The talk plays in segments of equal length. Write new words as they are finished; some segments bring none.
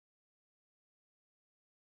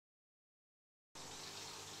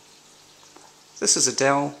This is a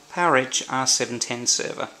Dell PowerEdge R710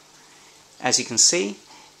 server. As you can see,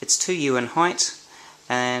 it's 2U in height,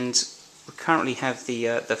 and we currently have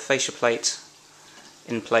the fascia plate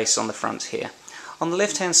in place on the front here. On the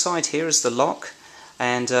left hand side here is the lock,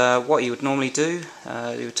 and what you would normally do,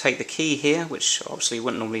 you would take the key here, which obviously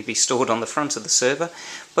wouldn't normally be stored on the front of the server,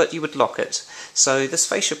 but you would lock it. So this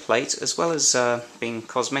fascia plate, as well as being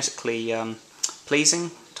cosmetically pleasing,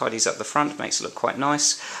 tidies up the front, makes it look quite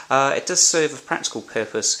nice. It does serve a practical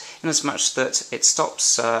purpose in as much that it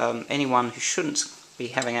stops anyone who shouldn't be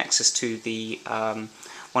having access to the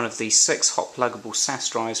one of the 6 hot pluggable SAS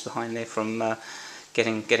drives behind there from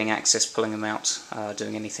getting access, pulling them out,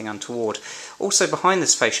 doing anything untoward. Also behind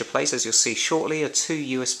this fascia plate, as you'll see shortly, are 2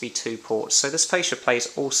 USB 2 ports. So this fascia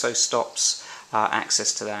plate also stops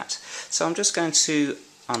access to that. So I'm just going to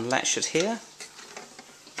unlatch it here,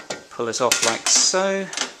 pull it off like so.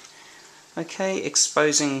 Okay,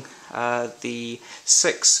 exposing the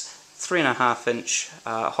 6 3.5-inch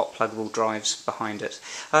hot pluggable drives behind it.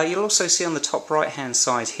 You'll also see on the top right hand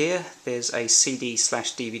side here there's a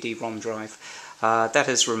CD/DVD-ROM drive. That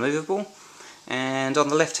is removable, and on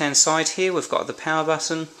the left hand side here we've got the power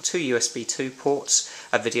button, 2 USB 2 ports,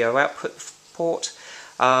 a video output port,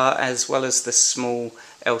 as well as this small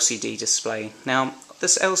LCD display. Now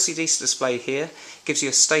this LCD display here gives you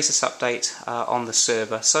a status update on the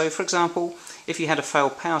server. So for example, if you had a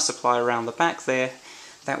failed power supply around the back there,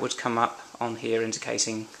 that would come up on here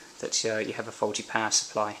indicating that you have a faulty power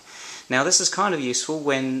supply. Now this is kind of useful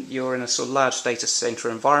when you're in a sort of large data center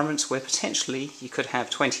environment where potentially you could have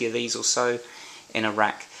 20 of these or so in a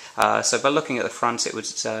rack. So by looking at the front, it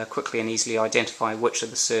would quickly and easily identify which of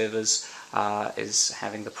the servers is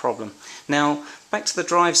having the problem. Now back to the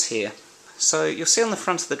drives here. So you'll see on the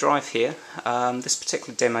front of the drive here, this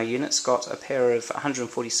particular demo unit's got a pair of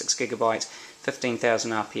 146GB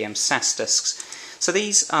 15,000 RPM SAS disks. So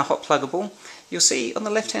these are hot pluggable. You'll see on the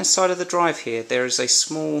left hand side of the drive here there is a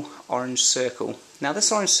small orange circle. Now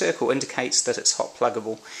this orange circle indicates that it's hot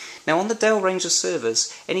pluggable. Now on the Dell range of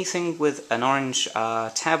servers, anything with an orange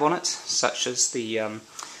tab on it, such as the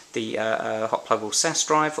hot pluggable SAS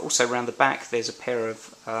drive, also around the back there's a pair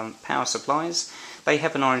of power supplies. They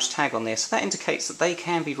have an orange tag on there, so that indicates that they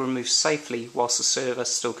can be removed safely whilst the server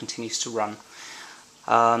still continues to run.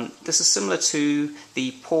 This is similar to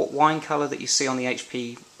the port wine colour that you see on the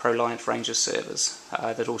HP ProLiant range of servers.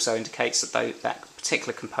 That also indicates that that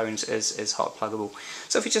particular component is hot pluggable.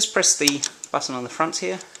 So if you just press the button on the front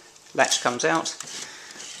here, latch comes out,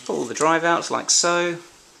 pull the drive out like so,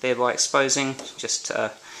 thereby exposing just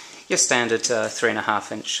your standard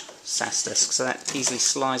 3.5-inch SAS disk. So that easily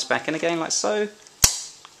slides back in again like so,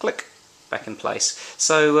 click, back in place.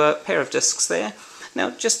 So a pair of disks there. Now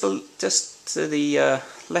just to the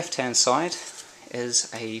left hand side is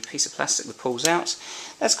a piece of plastic that pulls out.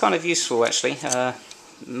 That's kind of useful actually,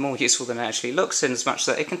 more useful than it actually looks, in as much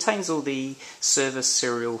that it contains all the server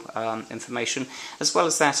serial information. As well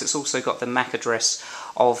as that, it's also got the MAC address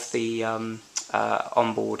of the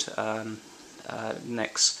onboard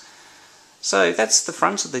NICs. So that's the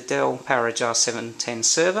front of the Dell PowerEdge R710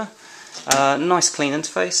 server. Nice clean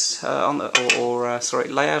interface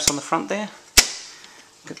layout on the front there.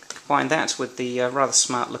 Combine that with the rather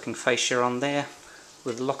smart looking fascia on there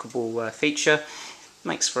with a lockable feature,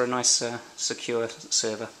 makes for a nice secure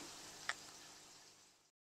server.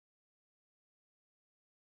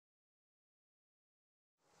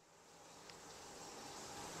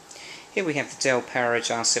 Here we have the Dell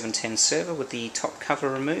PowerEdge R710 server with the top cover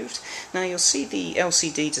removed. Now you'll see the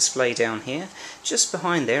LCD display down here. Just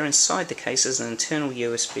behind there, inside the case, is an internal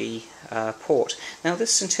USB port. Now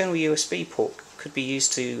this internal USB port could be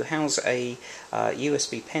used to house a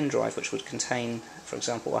USB pen drive which would contain, for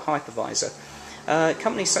example, a hypervisor.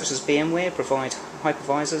 Companies such as VMware provide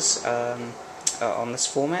hypervisors on this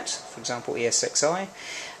format, for example ESXi.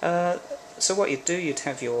 So what you'd do, you'd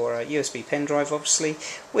have your USB pen drive obviously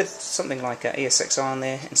with something like ESXi on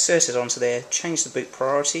there, insert it onto there, change the boot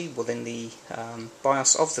priority within the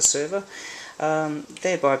BIOS of the server,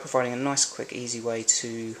 thereby providing a nice, quick, easy way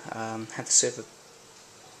to have the server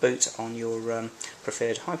boot on your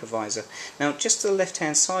preferred hypervisor. Now just to the left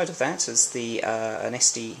hand side of that is the an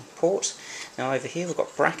SD port. Now over here we've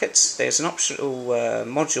got brackets. There's an optional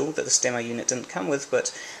module that this demo unit didn't come with,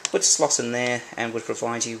 but would slot in there and would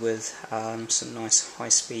provide you with some nice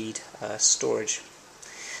high-speed storage.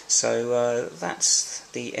 So that's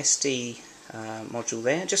the SD module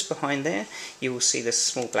there. Just behind there you will see this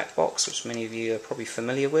small black box, which many of you are probably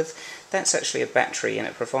familiar with. That's actually a battery, and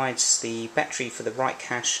it provides the battery for the write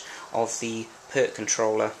cache of the PERC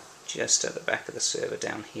controller just at the back of the server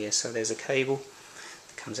down here. So there's a cable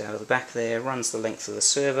that comes out of the back there, runs the length of the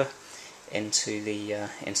server into the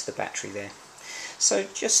battery there. So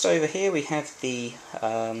just over here we have the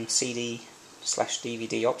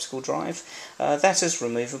CD/DVD optical drive. That is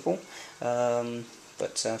removable,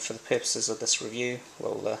 but for the purposes of this review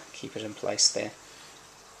we'll keep it in place there.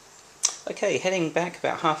 Okay, heading back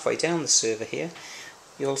about halfway down the server here,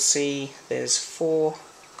 you'll see there's 4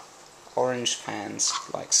 orange fans,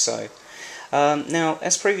 like so. Now,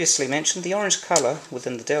 as previously mentioned, the orange colour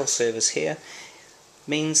within the Dell servers here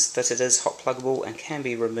means that it is hot pluggable and can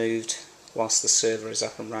be removed whilst the server is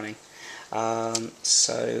up and running.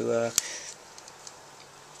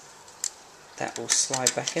 That will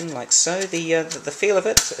slide back in like so. The feel of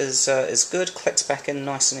it is good. Clicks back in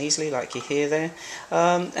nice and easily, like you hear there.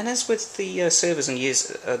 And as with the servers in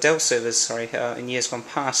Dell servers, in years gone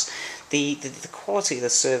past, the quality of the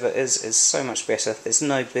server is so much better. There's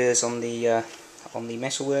no burrs on the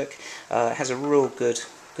metalwork. It has a real good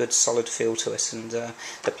solid feel to it, and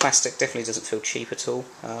the plastic definitely doesn't feel cheap at all,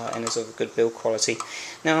 and is of a good build quality.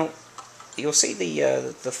 Now you'll see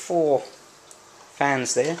the 4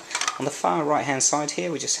 fans there. On the far right hand side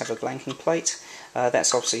here we just have a blanking plate.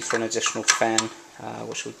 That's obviously for an additional fan,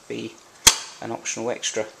 which would be an optional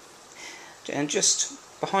extra. And just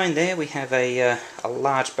behind there we have a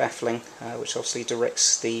large baffling, which obviously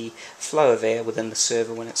directs the flow of air within the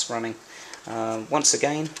server when it's running. Once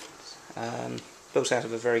again, built out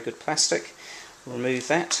of a very good plastic. Remove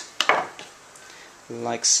that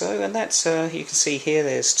like so, and that's you can see here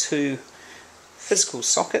there's 2 physical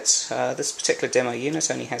sockets. This particular demo unit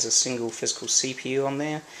only has a single physical CPU on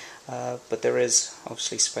there, but there is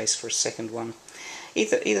obviously space for a second one.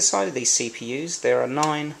 Either side of these CPUs there are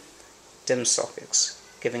 9 DIMM sockets,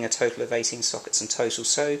 giving a total of 18 sockets in total.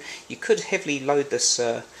 So you could heavily load this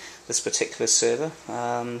particular server,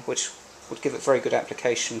 which would give it very good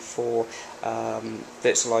application for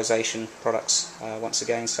virtualization products, once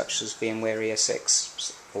again, such as VMware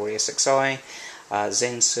ESX or ESXi,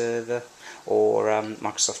 Zen Server, or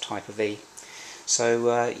Microsoft Hyper-V.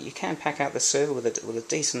 So you can pack out the server with a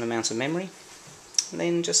decent amount of memory. And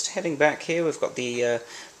then just heading back here, we've got the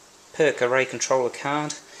PERC array controller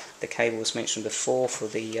card. The cable was mentioned before for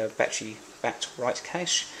the battery-backed write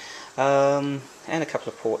cache, and a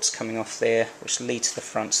couple of ports coming off there, which lead to the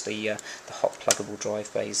front, the hot pluggable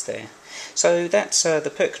drive bays there. So that's the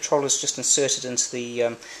PERC controller is just inserted into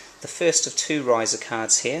the first of 2 riser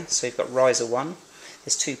cards here. So you've got riser 1.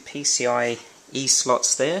 There's 2 PCIe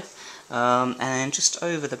slots there, and just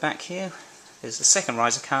over the back here there's the second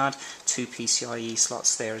riser card, 2 PCIe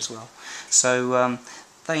slots there as well. So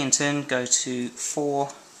they in turn go to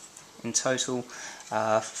 4 in total,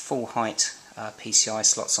 full height PCI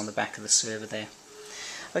slots on the back of the server there.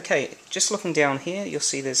 Okay, just looking down here you'll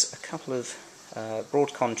see there's a couple of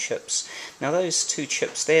Broadcom chips. Now those 2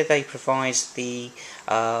 chips there, they provide the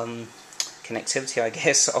connectivity, I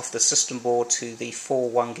guess, off the system board to the 4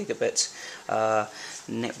 1GB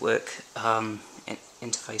network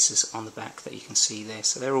interfaces on the back that you can see there.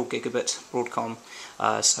 So they're all gigabit Broadcom,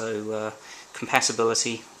 so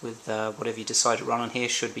compatibility with whatever you decide to run on here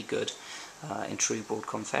should be good in true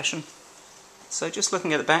Broadcom fashion. So just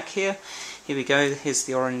looking at the back here we go, here's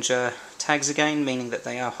the orange tags again, meaning that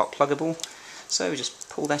they are hot pluggable. So we just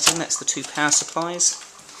pull that in, that's the 2 power supplies,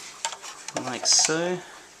 like so.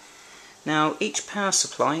 Now each power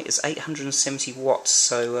supply is 870 watts,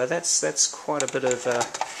 so that's quite a bit of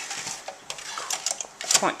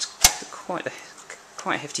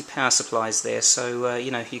quite hefty power supplies there. So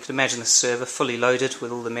you know, you could imagine the server fully loaded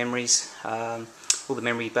with all the memories, all the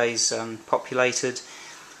memory bays populated,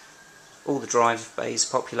 all the drive bays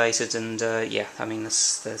populated, and yeah, I mean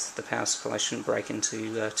the power supply shouldn't break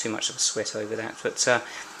into too much of a sweat over that. But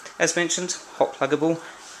as mentioned, hot pluggable.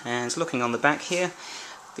 And looking on the back here,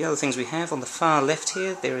 the other things we have on the far left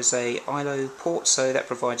here, there is a ILO port, so that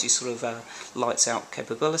provides you sort of lights out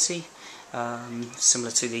capability,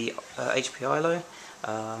 similar to the HP ILO.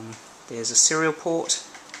 There's a serial port,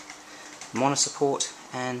 monitor port,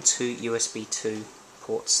 and 2 USB 2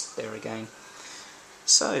 ports there again.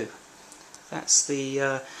 So that's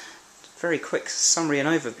the very quick summary and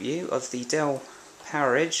overview of the Dell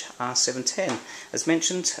PowerEdge R710. As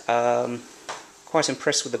mentioned, quite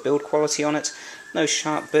impressed with the build quality on it. No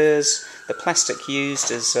sharp burrs. The plastic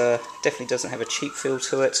used is definitely doesn't have a cheap feel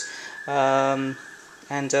to it, and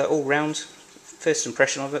all round, first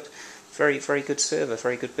impression of it, very good server,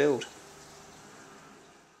 very good build.